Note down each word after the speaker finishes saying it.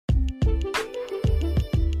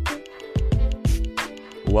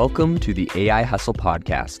Welcome to the AI Hustle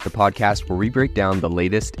Podcast, the podcast where we break down the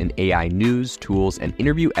latest in AI news, tools, and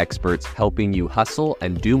interview experts helping you hustle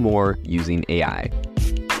and do more using AI.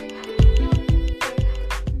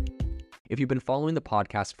 If you've been following the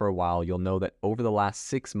podcast for a while, you'll know that over the last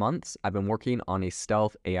 6 months, I've been working on a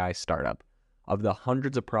stealth AI startup. Of the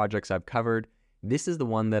hundreds of projects I've covered, this is the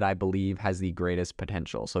one that I believe has the greatest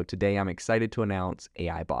potential. So today I'm excited to announce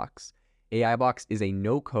AIBox. AIBox is a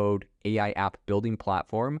no-code AI app building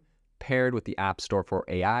platform paired with the App Store for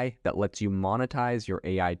AI that lets you monetize your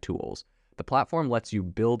AI tools. The platform lets you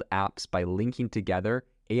build apps by linking together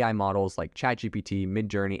AI models like ChatGPT,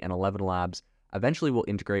 Midjourney, and 11 Labs. Eventually, we'll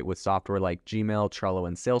integrate with software like Gmail, Trello,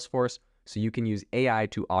 and Salesforce, so you can use AI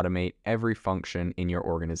to automate every function in your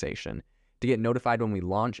organization. To get notified when we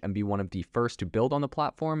launch and be one of the first to build on the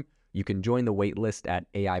platform, you can join the waitlist at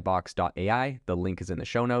aibox.ai. The link is in the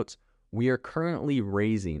show notes. We are currently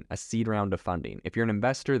raising a seed round of funding. If you're an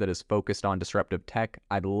investor that is focused on disruptive tech,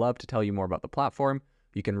 I'd love to tell you more about the platform.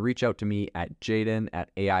 You can reach out to me at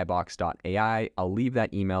jaden@aibox.ai. I'll leave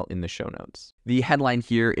that email in the show notes. The headline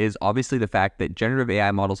here is obviously the fact that generative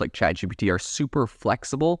AI models like ChatGPT are super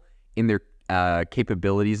flexible in their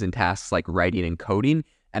capabilities and tasks like writing and coding.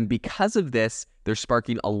 And because of this, they're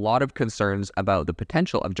sparking a lot of concerns about the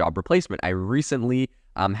potential of job replacement. I recently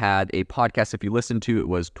had a podcast, if you listen to it,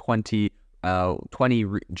 was 20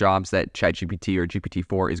 jobs that ChatGPT or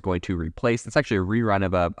GPT-4 is going to replace. It's actually a rerun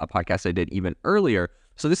of a podcast I did even earlier.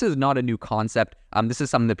 So this is not a new concept. This is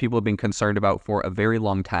something that people have been concerned about for a very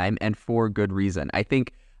long time and for good reason. I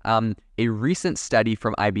think a recent study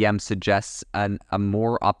from IBM suggests a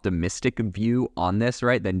more optimistic view on this,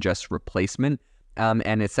 right, than just replacement.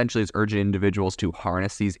 And essentially is urging individuals to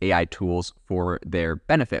harness these AI tools for their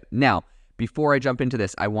benefit. Now, before I jump into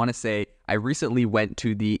this, I want to say I recently went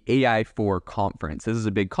to the AI4 conference. This is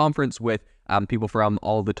a big conference with people from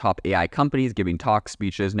all the top AI companies giving talks,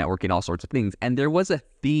 speeches, networking, all sorts of things. And there was a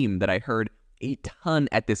theme that I heard a ton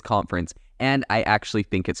at this conference, and I actually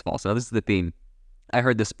think it's false. Now, this is the theme. I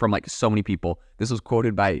heard this from so many people. This was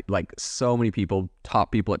quoted by so many people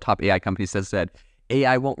at top AI companies that said,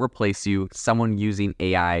 AI won't replace you, someone using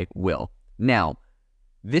AI will. Now,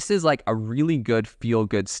 this is a really good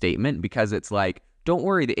feel-good statement because it's don't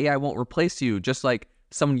worry, the AI won't replace you, just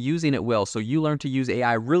someone using it will. So you learn to use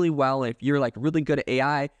AI really well. If you're really good at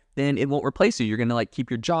AI, then it won't replace you. You're going to keep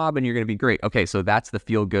your job and you're going to be great. Okay, so that's the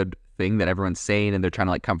feel-good thing that everyone's saying and they're trying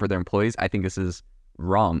to comfort their employees. I think this is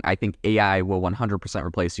wrong. I think AI will 100%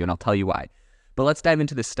 replace you, and I'll tell you why. But let's dive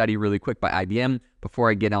into this study really quick by IBM before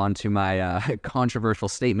I get on to my controversial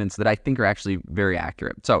statements that I think are actually very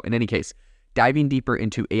accurate. So in any case, diving deeper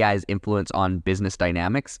into AI's influence on business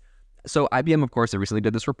dynamics. So IBM, of course, they recently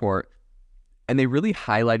did this report, and they really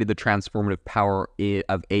highlighted the transformative power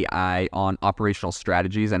of AI on operational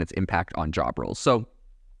strategies and its impact on job roles. So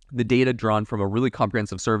the data drawn from a really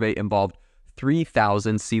comprehensive survey involved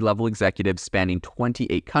 3,000 C-level executives spanning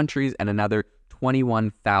 28 countries and another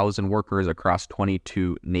 21,000 workers across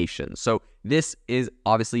 22 nations. So this is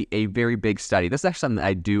obviously a very big study. This is actually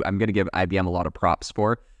something I'm going to give IBM a lot of props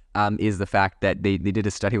for, is the fact that they did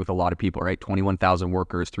a study with a lot of people, right? 21,000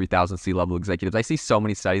 workers, 3,000 C-level executives. I see so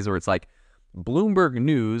many studies where it's Bloomberg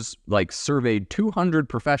News surveyed 200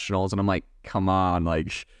 professionals, and I'm come on,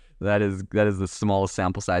 that is the smallest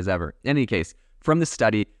sample size ever. In any case, from the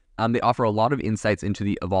study, they offer a lot of insights into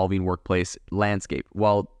the evolving workplace landscape.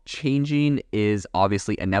 While changing is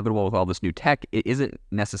obviously inevitable with all this new tech, it isn't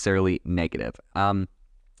necessarily negative.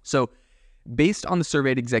 So based on the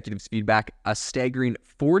surveyed executives' feedback, a staggering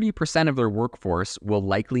 40% of their workforce will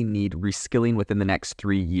likely need reskilling within the next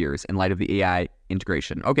 3 years in light of the AI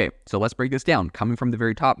integration. Okay, so let's break this down. Coming from the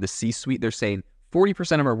very top, the C-suite, they're saying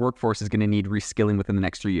 40% of our workforce is going to need reskilling within the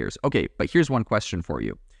next 3 years. Okay, but here's one question for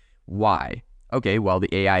you. Why? Okay, well, the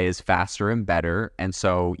AI is faster and better, and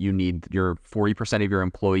so you need your 40% of your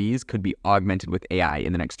employees could be augmented with AI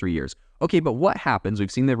in the next 3 years. Okay, but what happens? We've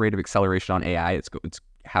seen the rate of acceleration on AI. It's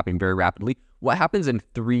happening very rapidly. What happens in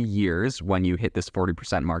 3 years when you hit this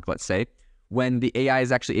 40% mark, let's say, when the AI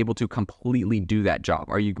is actually able to completely do that job?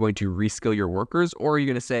 Are you going to reskill your workers, or are you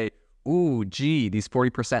going to say, ooh, gee, these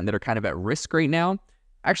 40% that are kind of at risk right now,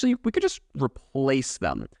 actually, we could just replace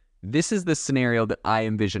them? This is the scenario that I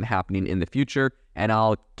envision happening in the future, and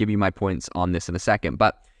I'll give you my points on this in a second.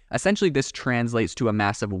 But essentially, this translates to a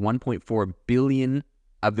massive 1.4 billion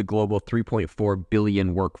of the global 3.4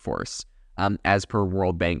 billion workforce, as per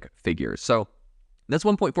World Bank figures. So that's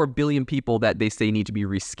 1.4 billion people that they say need to be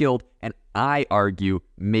reskilled, and I argue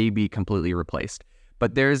may be completely replaced.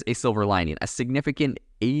 But there's a silver lining, a significant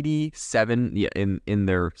 87, in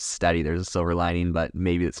their study, there's a silver lining, but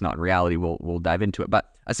maybe it's not in reality. We'll dive into it.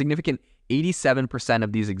 But A significant 87%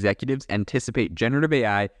 of these executives anticipate generative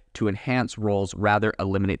AI to enhance roles rather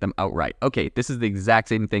eliminate them outright. Okay, this is the exact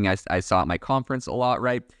same thing I saw at my conference a lot,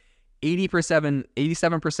 right?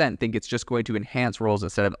 87% think it's just going to enhance roles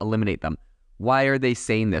instead of eliminate them. Why are they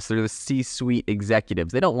saying this? They're the C-suite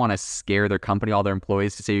executives. They don't want to scare their company, all their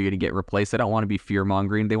employees, to say you're going to get replaced. They don't want to be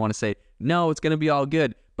fear-mongering. They want to say, no, it's going to be all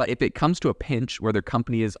good. But if it comes to a pinch where their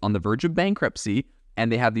company is on the verge of bankruptcy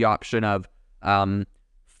and they have the option of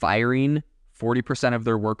firing 40% of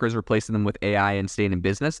their workers, replacing them with AI and staying in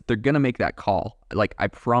business, they're going to make that call. Like, I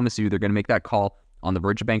promise you, they're going to make that call on the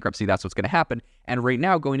verge of bankruptcy. That's what's going to happen. And right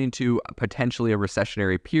now, going into potentially a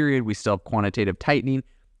recessionary period, we still have quantitative tightening.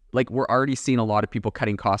 Like, we're already seeing a lot of people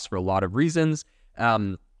cutting costs for a lot of reasons.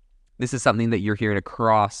 This is something that you're hearing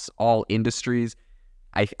across all industries.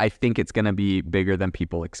 I think it's going to be bigger than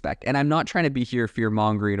people expect. And I'm not trying to be here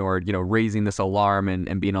fear-mongering or, raising this alarm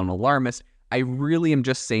and being an alarmist. I really am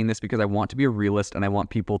just saying this because I want to be a realist and I want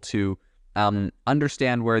people to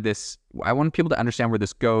understand where this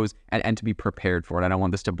goes and to be prepared for it. I don't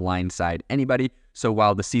want this to blindside anybody. So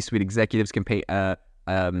while the C-suite executives can paint a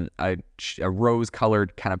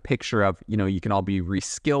rose-colored kind of picture of, you can all be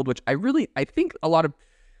reskilled, which I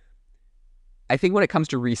think when it comes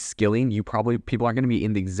to reskilling, people aren't going to be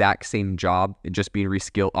in the exact same job, just being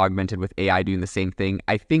reskilled, augmented with AI doing the same thing.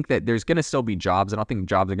 I think that there's going to still be jobs. I don't think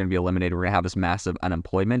jobs are going to be eliminated. We're going to have this massive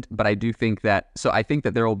unemployment, but I think that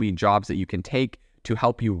there will be jobs that you can take to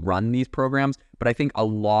help you run these programs. But I think a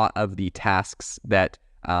lot of the tasks that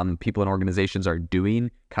people in organizations are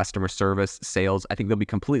doing, customer service, sales, I think they'll be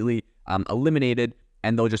completely eliminated,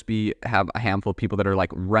 and they'll just have a handful of people that are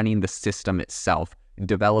like running the system itself,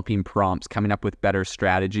 developing prompts, coming up with better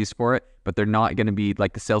strategies for it. But they're not going to be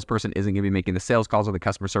like, the salesperson isn't going to be making the sales calls, or the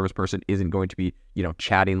customer service person isn't going to be,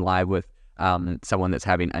 chatting live with someone that's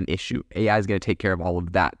having an issue. AI is going to take care of all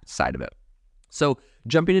of that side of it. So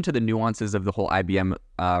jumping into the nuances of the whole IBM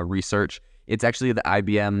research, it's actually the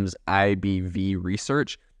IBM's IBV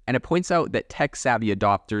research, and it points out that tech-savvy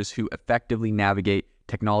adopters who effectively navigate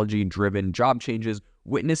technology-driven job changes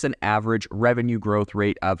witness an average revenue growth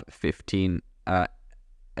rate of 15%.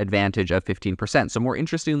 So more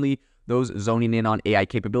interestingly, those zoning in on AI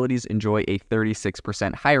capabilities enjoy a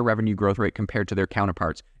 36% higher revenue growth rate compared to their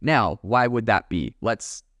counterparts. Now, why would that be?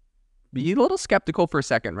 Let's be a little skeptical for a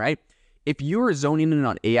second, right? If you're zoning in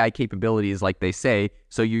on AI capabilities, like they say,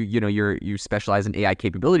 so you specialize in AI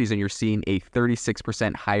capabilities and you're seeing a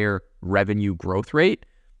 36% higher revenue growth rate,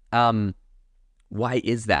 why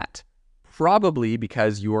is that? Probably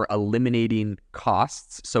because you're eliminating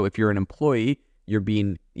costs. So if you're an employee, you're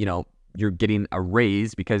getting a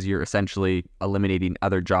raise because you're essentially eliminating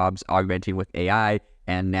other jobs, augmenting with AI,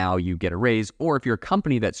 and now you get a raise. Or if you're a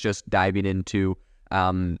company that's just diving into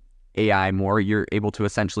AI more, you're able to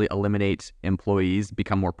essentially eliminate employees,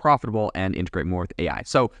 become more profitable, and integrate more with AI.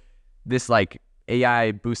 So this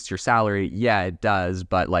AI boosts your salary. Yeah, it does,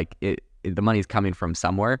 but the money is coming from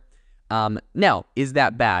somewhere. Now, is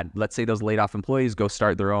that bad? Let's say those laid off employees go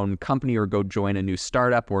start their own company or go join a new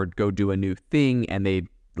startup or go do a new thing, and they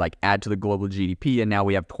add to the global GDP. And now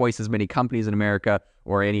we have twice as many companies in America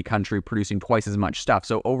or any country producing twice as much stuff.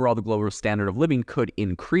 So overall, the global standard of living could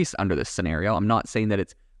increase under this scenario. I'm not saying that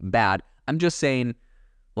it's bad. I'm just saying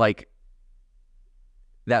that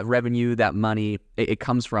revenue, that money, it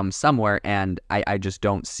comes from somewhere. And I just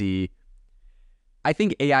don't see, I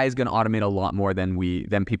think AI is going to automate a lot more than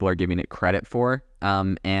people are giving it credit for.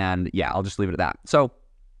 And yeah, I'll just leave it at that. So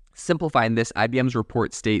simplifying this, IBM's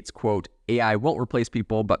report states, quote, AI won't replace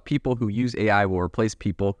people, but people who use AI will replace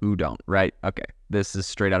people who don't, right? Okay, this is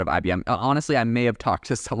straight out of IBM. Honestly, I may have talked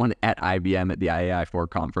to someone at IBM at the IAI4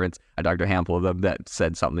 conference. I talked to a handful of them that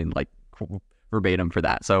said something verbatim for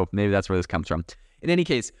that. So maybe that's where this comes from. In any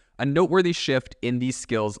case, a noteworthy shift in these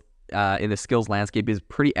skills, in the skills landscape, is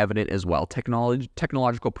pretty evident as well.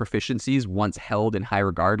 Technological proficiencies once held in high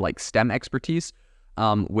regard, like STEM expertise,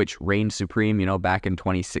 which reigned supreme, back in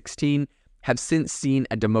 2016, have since seen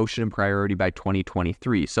a demotion in priority by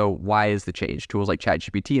 2023. So why is the change? Tools like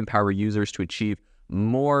ChatGPT empower users to achieve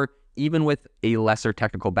more, even with a lesser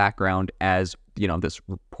technical background, as this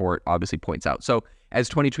report obviously points out. So as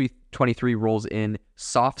 2023 rolls in,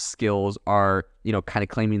 soft skills are, kind of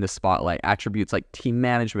claiming the spotlight. Attributes like team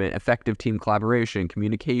management, effective team collaboration,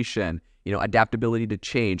 communication, adaptability to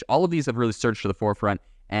change. All of these have really surged to the forefront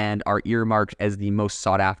and are earmarked as the most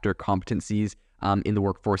sought after competencies in the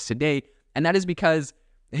workforce today. And that is because,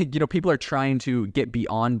 people are trying to get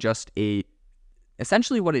beyond just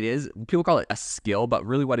essentially what it is. People call it a skill, but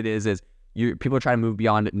really what it is people are trying to move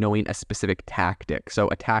beyond knowing a specific tactic. So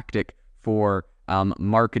a tactic for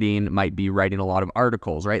Marketing might be writing a lot of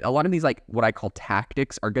articles, right? A lot of these, like what I call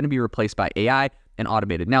tactics, are going to be replaced by AI and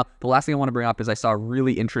automated. Now, the last thing I want to bring up is I saw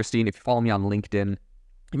really interesting, if you follow me on LinkedIn,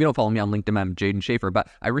 if you don't follow me on LinkedIn, I'm Jaden Schaefer, but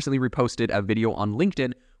I recently reposted a video on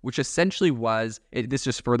LinkedIn, which essentially was, this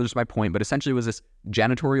just furthers my point, but essentially was this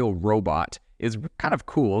janitorial robot. Is kind of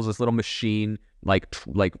cool. It's this little machine, like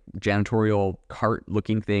janitorial cart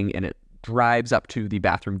looking thing, and it drives up to the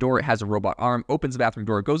bathroom door. It has a robot arm, opens the bathroom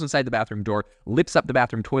door, goes inside the bathroom door, lifts up the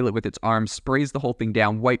bathroom toilet with its arm, sprays the whole thing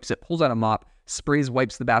down, wipes it, pulls out a mop, sprays,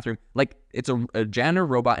 wipes the bathroom. Like, it's a janitor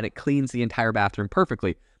robot, and it cleans the entire bathroom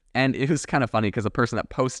perfectly. And it was kind of funny because the person that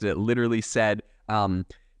posted it literally said,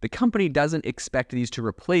 the company doesn't expect these to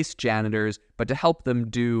replace janitors, but to help them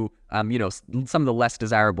do, some of the less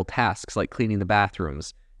desirable tasks like cleaning the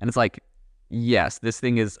bathrooms. And it's like, yes, this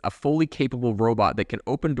thing is a fully capable robot that can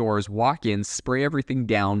open doors, walk in, spray everything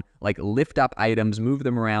down, like lift up items, move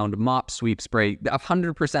them around, mop, sweep, spray.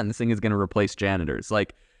 100% this thing is going to replace janitors.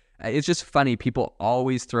 Like, it's just funny. People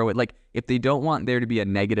always throw it, like, if they don't want there to be a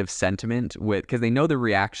negative sentiment because they know the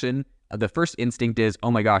reaction, the first instinct is,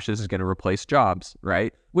 oh my gosh, this is going to replace jobs,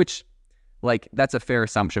 right? Which, like, that's a fair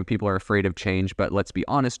assumption. People are afraid of change, but let's be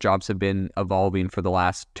honest, jobs have been evolving for the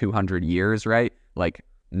last 200 years, right? Like,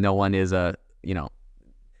 no one is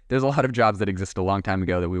there's a lot of jobs that exist a long time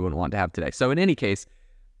ago that we wouldn't want to have today. So in any case,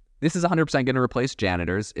 this is 100% going to replace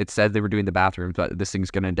janitors. It said they were doing the bathrooms, but this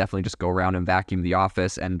thing's going to definitely just go around and vacuum the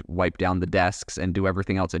office and wipe down the desks and do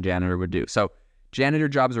everything else a janitor would do. So janitor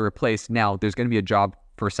jobs are replaced. Now there's going to be a job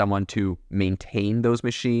for someone to maintain those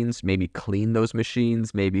machines, maybe clean those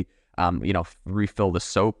machines, maybe, refill the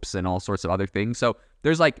soaps and all sorts of other things. So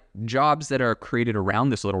there's like jobs that are created around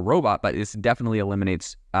this little robot, but this definitely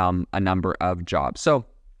eliminates a number of jobs. So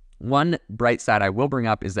one bright side I will bring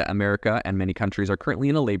up is that America and many countries are currently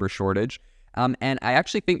in a labor shortage. And I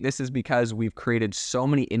actually think this is because we've created so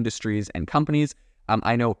many industries and companies.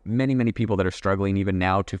 I know many, many people that are struggling even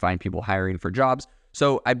now to find people hiring for jobs.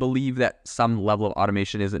 So I believe that some level of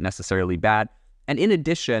automation isn't necessarily bad. And in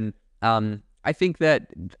addition, I think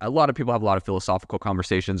that a lot of people have a lot of philosophical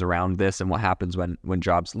conversations around this and what happens when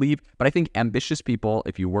jobs leave. But I think ambitious people,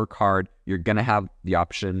 if you work hard, you're going to have the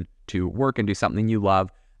option to work and do something you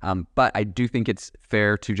love. But I do think it's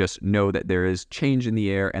fair to just know that there is change in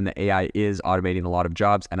the air and that AI is automating a lot of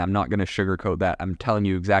jobs. And I'm not going to sugarcoat that. I'm telling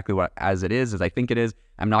you exactly what as I think it is.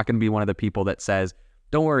 I'm not going to be one of the people that says,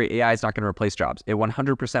 don't worry, AI is not going to replace jobs. It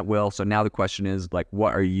 100% will. So now the question is, like,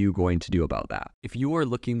 what are you going to do about that? If you are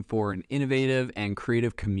looking for an innovative and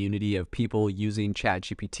creative community of people using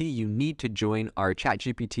ChatGPT, you need to join our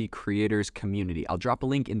ChatGPT creators community. I'll drop a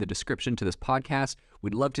link in the description to this podcast.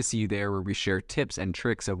 We'd love to see you there, where we share tips and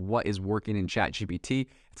tricks of what is working in ChatGPT.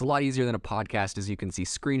 It's a lot easier than a podcast, as you can see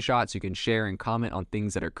screenshots, you can share and comment on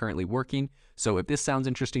things that are currently working. So if this sounds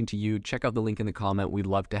interesting to you, check out the link in the comment. We'd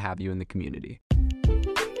love to have you in the community.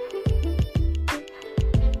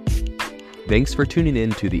 Thanks for tuning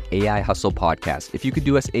in to the AI Hustle podcast. If you could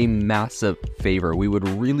do us a massive favor, we would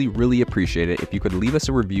really, really appreciate it if you could leave us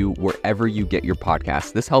a review wherever you get your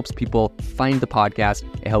podcasts. This helps people find the podcast.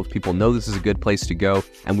 It helps people know this is a good place to go.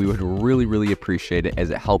 And we would really, really appreciate it, as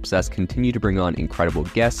it helps us continue to bring on incredible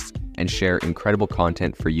guests and share incredible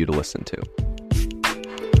content for you to listen to.